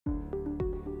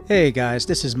Hey guys,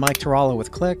 this is Mike Tarallo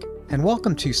with Qlik, and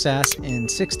welcome to SaaS in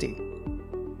 60.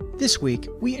 This week,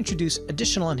 we introduce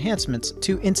additional enhancements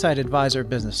to Insight Advisor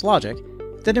business logic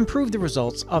that improve the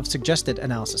results of suggested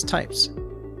analysis types.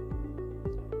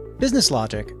 Business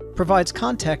logic provides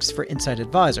context for Insight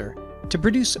Advisor to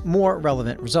produce more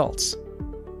relevant results.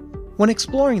 When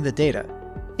exploring the data,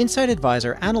 Insight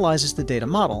Advisor analyzes the data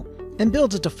model and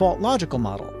builds a default logical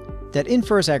model that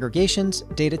infers aggregations,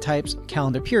 data types,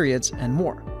 calendar periods, and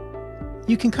more.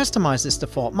 You can customize this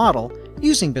default model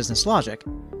using business logic,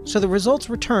 so the results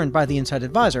returned by the Insight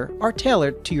Advisor are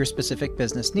tailored to your specific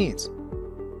business needs.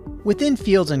 Within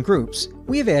fields and groups,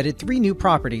 we have added 3 new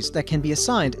properties that can be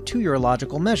assigned to your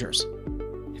logical measures: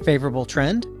 favorable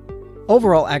trend,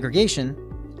 overall aggregation,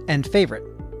 and favorite.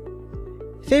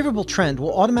 Favorable trend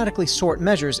will automatically sort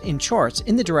measures in charts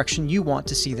in the direction you want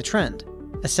to see the trend,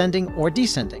 ascending or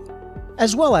descending,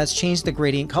 as well as change the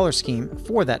gradient color scheme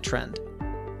for that trend.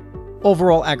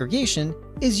 Overall aggregation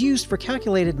is used for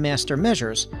calculated master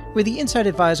measures where the Insight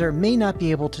Advisor may not be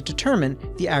able to determine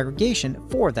the aggregation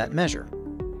for that measure,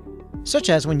 such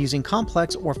as when using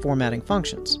complex or formatting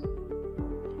functions.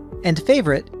 And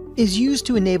favorite is used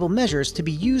to enable measures to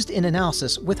be used in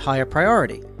analysis with higher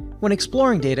priority when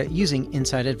exploring data using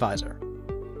Insight Advisor.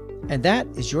 And that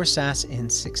is your SaaS in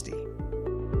 60.